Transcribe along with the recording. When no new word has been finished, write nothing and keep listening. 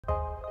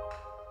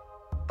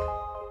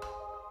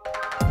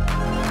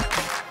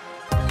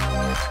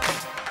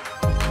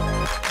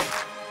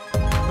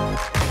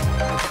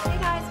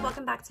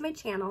welcome back to my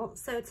channel.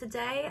 So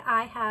today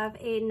I have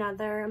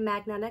another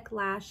magnetic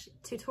lash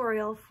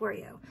tutorial for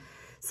you.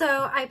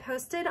 So I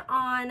posted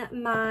on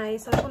my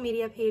social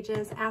media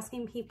pages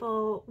asking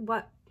people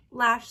what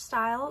lash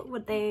style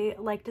would they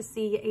like to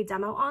see a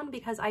demo on,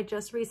 because I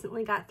just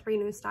recently got 3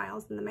 new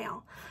styles in the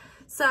mail.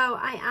 So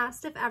I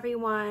asked if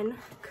everyone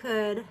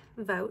could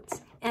vote,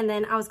 and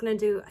then I was going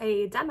to do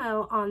a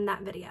demo on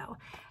that video.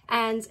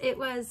 And it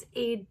was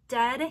a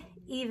dead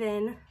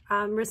even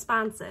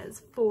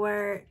responses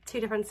for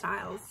 2 different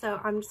styles. So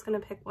I'm just going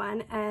to pick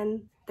one,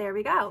 and there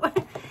we go.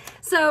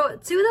 So 2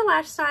 of the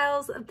lash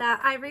styles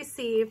that I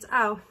received,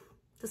 oh,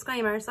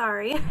 disclaimer,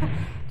 sorry.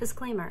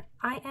 Disclaimer,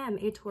 I am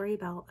a Tori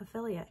Bell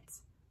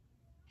affiliate.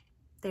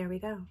 There we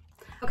go.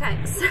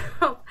 Okay, so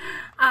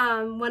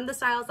one of the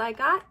styles I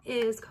got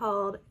is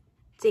called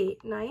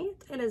Date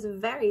Night. It is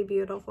very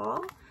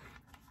beautiful.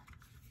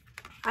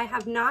 I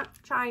have not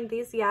tried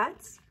these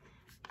yet.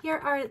 Here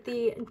are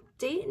the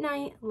Date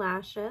Night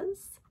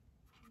lashes.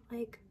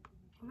 Like,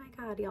 oh my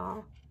god,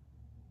 y'all.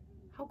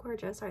 How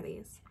gorgeous are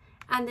these?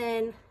 And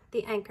then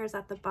the anchors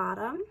at the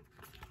bottom.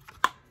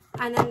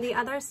 And then the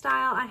other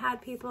style I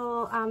had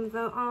people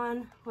vote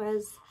on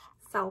was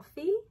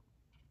Selfie.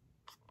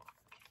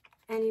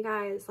 And you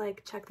guys,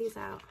 like, check these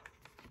out.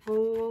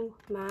 Oh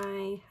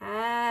my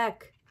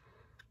heck.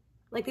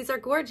 Like, these are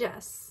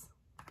gorgeous.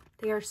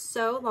 They are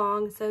so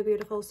long, so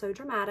beautiful, so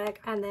dramatic.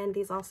 And then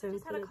these also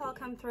just had a call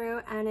come through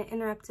and it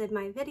interrupted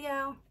my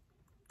video.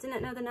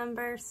 Didn't know the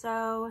number,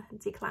 so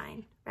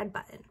decline, red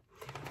button.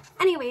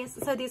 Anyways,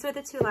 so these were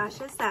the 2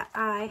 lashes that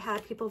I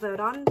had people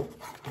vote on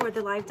for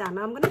the live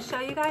demo. I'm going to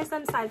show you guys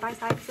them side by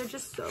side because they're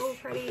just so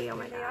pretty. Oh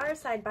my god. They are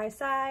side by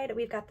side.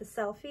 We've got the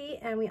Selfie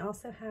and we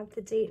also have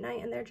the Date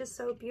Night, and they're just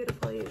so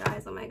beautiful, you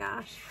guys. Oh my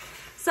gosh.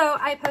 So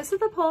I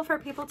posted the poll for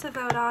people to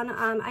vote on.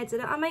 I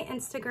did it on my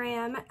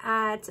Instagram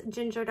at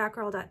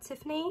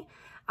ginger.girl.tiffany.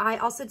 I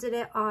also did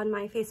it on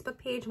my Facebook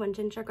page, One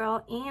Ginger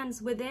Girl, and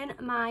within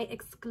my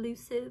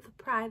exclusive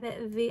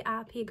private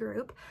VIP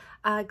group,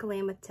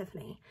 Glam with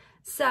Tiffany.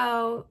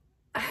 So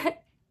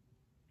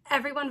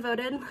everyone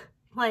voted,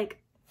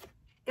 like,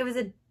 it was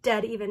a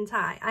dead even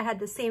tie. I had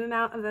the same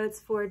amount of votes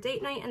for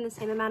Date Night and the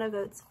same amount of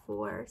votes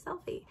for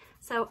Selfie.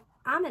 So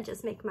I'm gonna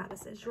just make my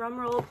decision. Drum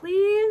roll,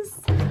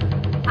 please.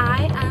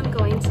 I am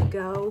going to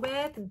go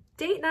with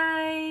Date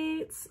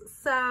Nights.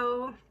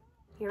 So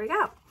here we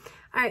go.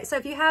 All right, so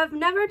if you have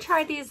never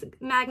tried these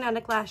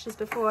magnetic lashes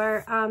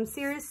before,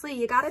 seriously,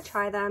 you gotta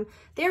try them.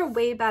 They're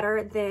way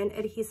better than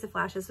adhesive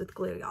lashes with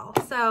glue, y'all.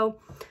 So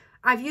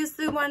I've used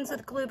the ones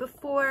with glue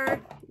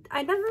before.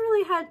 I never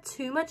really had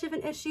too much of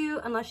an issue,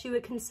 unless you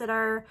would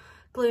consider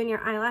gluing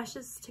your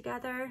eyelashes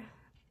together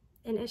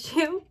an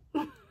issue.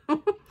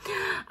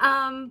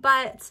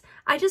 But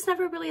I just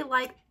never really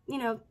liked, you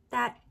know,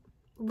 that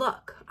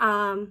look.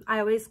 I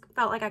always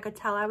felt like I could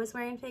tell I was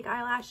wearing fake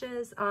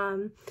eyelashes,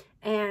 and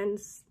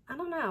I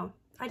don't know,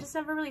 I just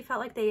never really felt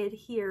like they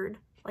adhered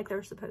like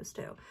they're supposed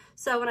to.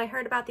 So when I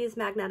heard about these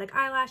magnetic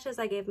eyelashes,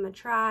 I gave them a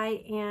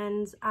try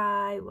and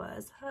I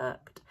was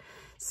hooked.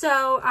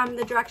 So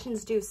the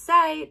directions do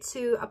say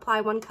to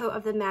apply 1 coat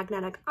of the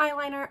magnetic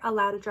eyeliner,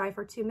 allow to dry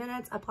for 2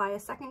 minutes, apply a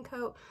 2nd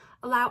coat,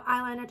 allow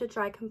eyeliner to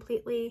dry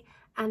completely,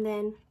 and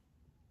then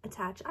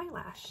attach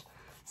eyelash.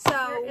 So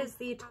here is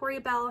the Tori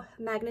Bell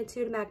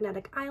Magnitude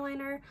Magnetic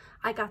Eyeliner.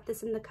 I got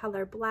this in the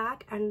color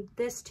black, and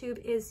this tube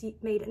is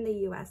made in the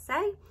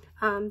USA.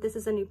 This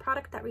is a new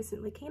product that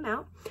recently came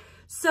out.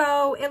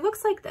 So it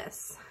looks like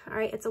this. All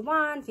right, it's a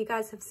wand. You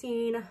guys have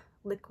seen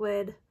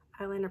liquid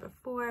eyeliner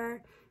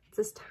before. It's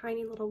this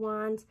tiny little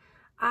wand.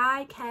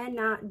 I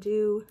cannot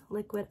do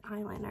liquid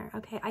eyeliner.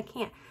 Okay, I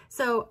can't.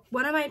 So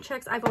one of my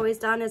tricks I've always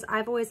done is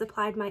I've always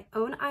applied my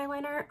own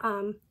eyeliner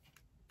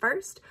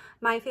first.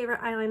 My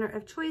favorite eyeliner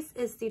of choice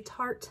is the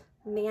Tarte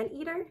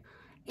Maneater,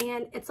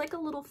 and it's like a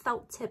little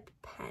felt tip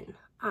pen.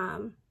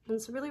 And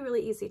it's really,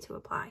 really easy to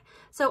apply.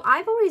 So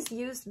I've always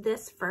used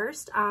this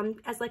first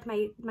as like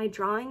my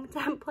drawing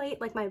template,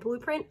 like my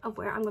blueprint of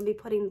where I'm going to be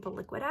putting the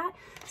liquid at,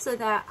 so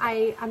that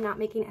I'm not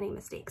making any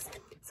mistakes.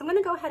 So I'm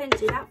going to go ahead and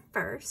do that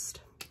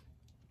first.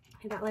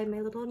 I got like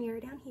my little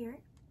mirror down here.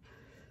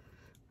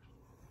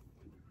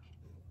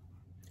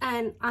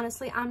 And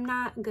honestly, I'm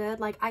not good.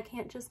 Like, I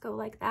can't just go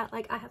like that.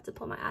 Like, I have to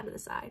pull my eye to the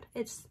side.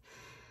 It's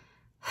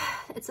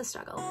a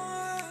struggle.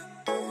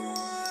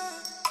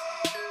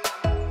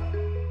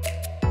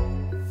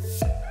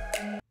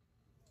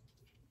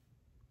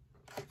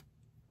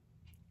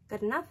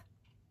 Good enough?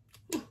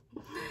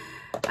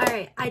 All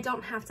right, I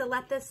don't have to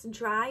let this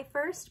dry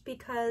first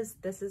because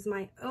this is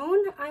my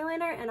own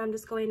eyeliner, and I'm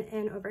just going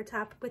in over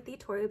top with the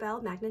Tori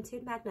Bell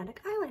Magnitude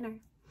Magnetic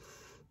Eyeliner.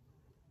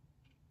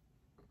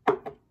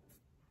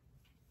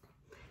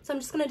 So I'm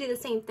just going to do the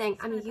same thing.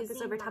 I'm going to use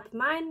this over top of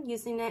mine,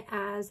 using it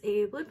as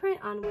a blueprint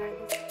on where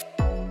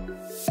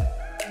this...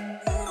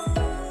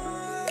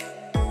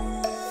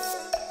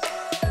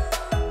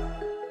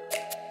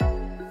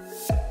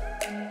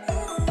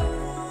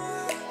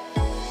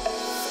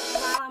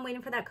 While I'm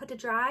waiting for for that coat to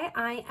dry,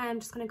 I am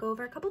just going to go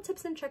over a couple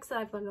tips and tricks that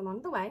I've learned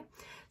along the way.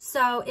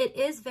 So it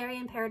is very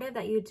imperative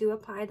that you do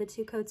apply the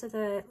 2 coats of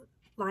the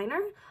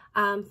liner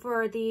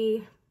for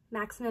the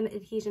maximum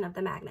adhesion of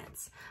the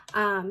magnets.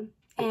 And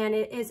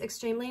it is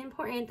extremely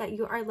important that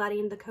you are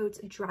letting the coats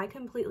dry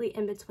completely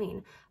in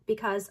between,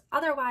 because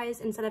otherwise,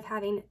 instead of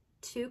having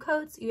 2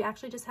 coats, you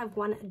actually just have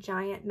one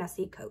giant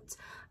messy coat.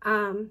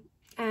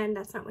 And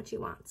that's not what you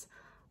want.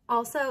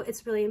 Also,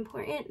 it's really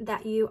important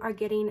that you are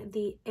getting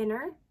the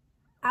inner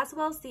as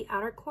well as the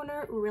outer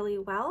corner really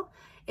well.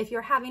 If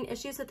you're having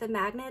issues with the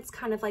magnets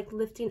kind of like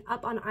lifting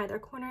up on either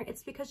corner,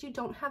 it's because you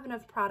don't have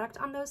enough product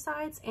on those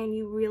sides, and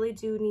you really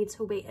do need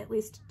to wait at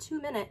least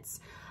 2 minutes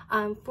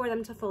for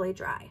them to fully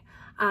dry.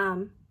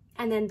 And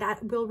then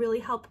that will really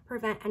help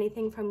prevent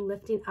anything from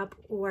lifting up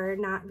or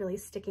not really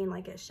sticking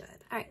like it should.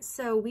 All right,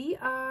 so we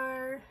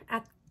are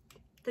at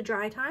the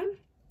dry time,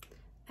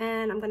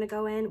 and I'm gonna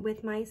go in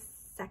with my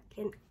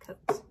second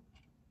coat.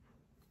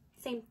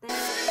 Same thing.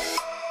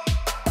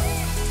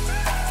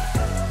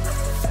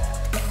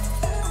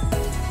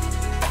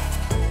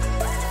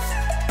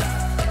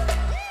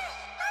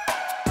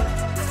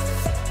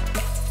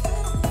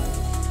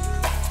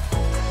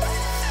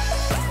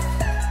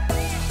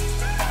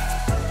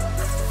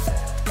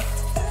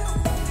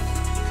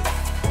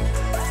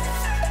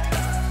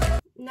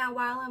 Now,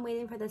 while I'm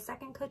waiting for the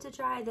second coat to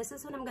dry, this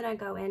is when I'm gonna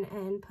go in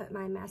and put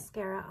my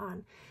mascara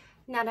on.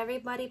 Not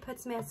everybody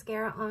puts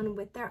mascara on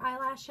with their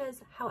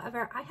eyelashes.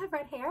 However, I have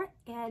red hair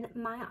and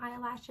my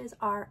eyelashes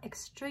are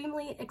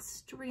extremely,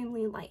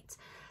 extremely light.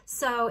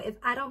 So if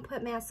I don't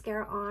put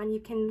mascara on, you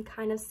can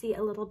kind of see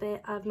a little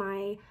bit of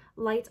my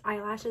light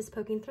eyelashes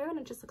poking through, and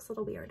it just looks a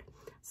little weird.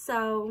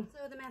 So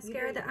the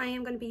mascara that I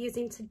am going to be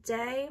using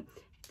today,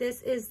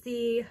 this is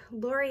the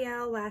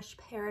L'Oreal Lash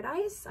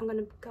Paradise. I'm going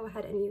to go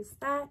ahead and use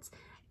that.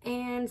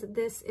 And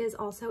this is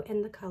also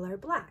in the color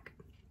black.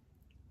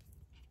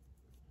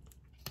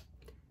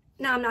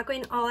 Now, I'm not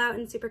going all out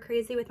and super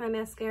crazy with my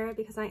mascara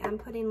because I am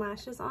putting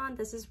lashes on.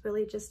 This is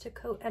really just to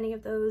coat any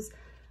of those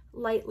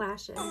light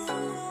lashes. I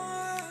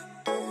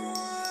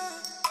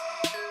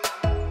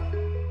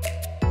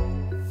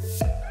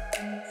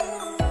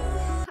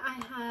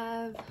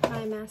have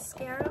my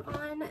mascara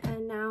on,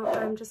 and now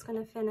I'm just going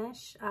to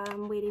finish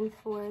waiting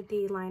for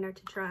the liner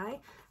to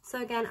dry.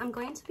 So again, I'm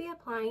going to be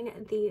applying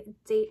the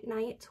Date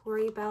Night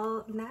Tori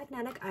Bell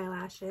Magnetic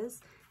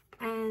Eyelashes,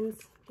 and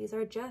these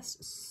are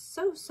just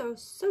so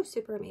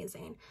super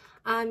amazing.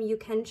 You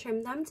can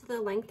trim them to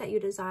the length that you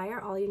desire.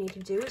 All you need to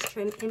do is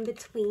trim in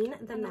between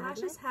the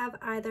lashes. Have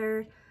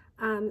either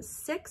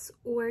 6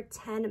 or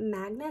 10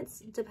 magnets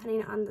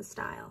depending on the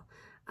style.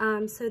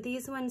 So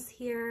these ones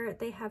here,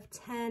 they have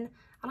 10.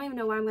 I don't even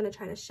know why I'm going to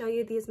try to show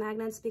you these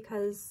magnets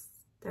because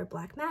they're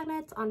black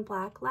magnets on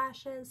black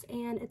lashes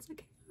and it's a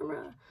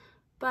camera,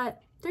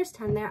 but there's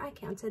 10 there. I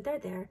counted, they're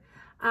there.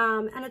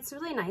 And it's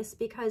really nice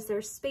because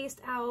they're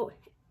spaced out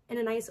in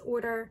a nice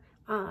order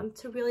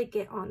to really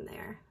get on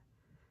there.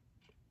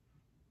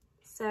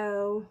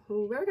 So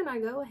we're gonna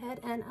go ahead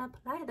and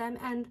apply them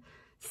and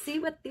see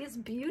what these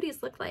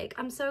beauties look like.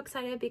 I'm so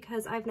excited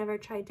because I've never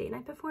tried date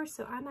night before,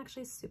 so I'm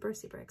actually super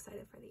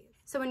excited for these.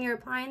 So when you're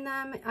applying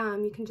them,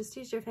 you can just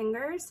use your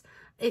fingers.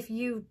 If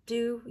you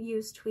do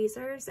use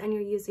tweezers and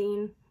you're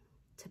using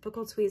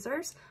typical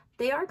tweezers,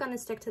 they are going to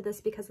stick to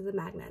this because of the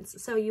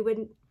magnets. So you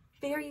would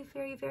very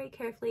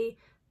carefully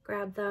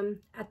grab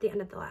them at the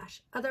end of the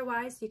lash.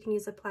 Otherwise, you can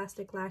use a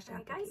plastic lash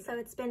applicator. Guys, so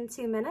it's been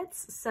 2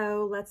 minutes,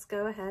 so let's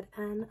go ahead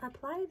and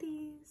apply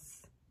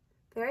these.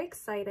 Very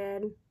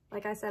excited.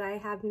 Like I said, I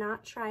have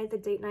not tried the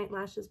date night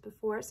lashes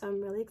before, so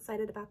I'm really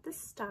excited about this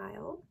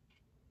style.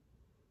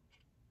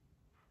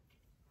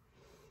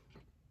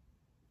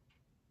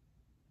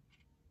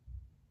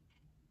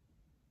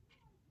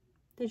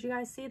 Did you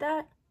guys see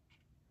that?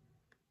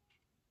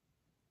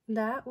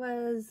 That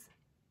was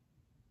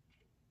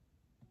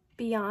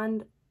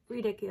beyond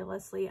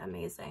ridiculously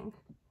amazing.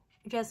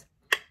 Just,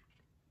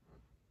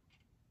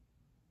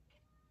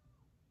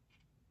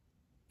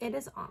 it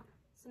is on.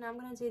 So now I'm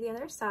going to do the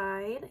other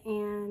side,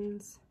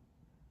 and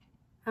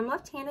I'm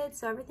left-handed,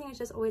 so everything is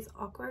just always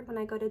awkward when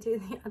I go to do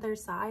the other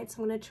side.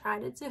 So I'm going to try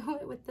to do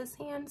it with this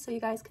hand so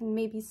you guys can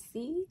maybe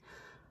see.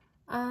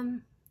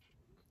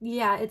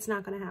 Yeah, it's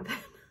not going to happen.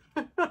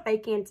 I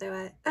can't do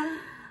it.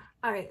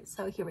 All right,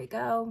 so here we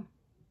go.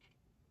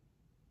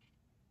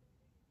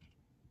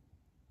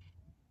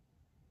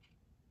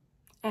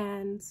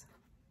 And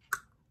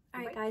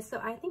all right, guys, so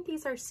I think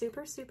these are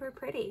super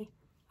pretty.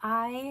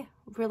 I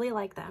really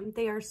like them.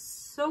 They are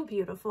so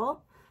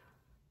beautiful,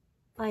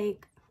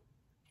 like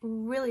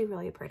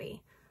really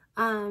pretty.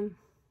 I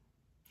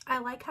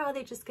like how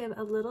they just give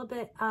a little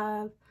bit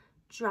of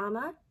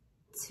drama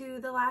to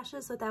the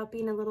lashes without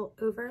being a little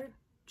over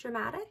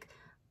dramatic.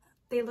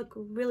 They look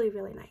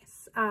really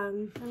nice.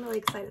 I'm really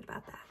excited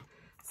about that.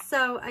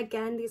 So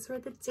again, these were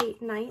the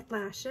date night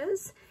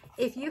lashes.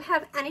 If you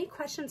have any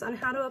questions on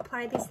how to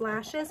apply these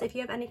lashes, if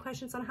you have any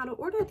questions on how to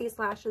order these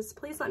lashes,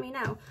 please let me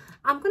know.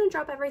 I'm going to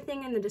drop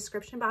everything in the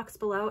description box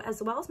below,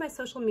 as well as my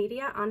social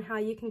media on how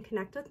you can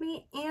connect with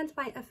me and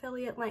my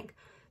affiliate link.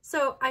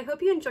 So I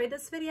hope you enjoyed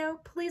this video.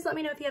 Please let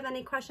me know if you have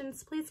any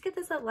questions. Please give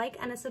this a like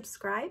and a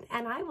subscribe,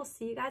 and I will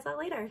see you guys all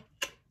later.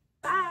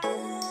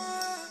 Bye!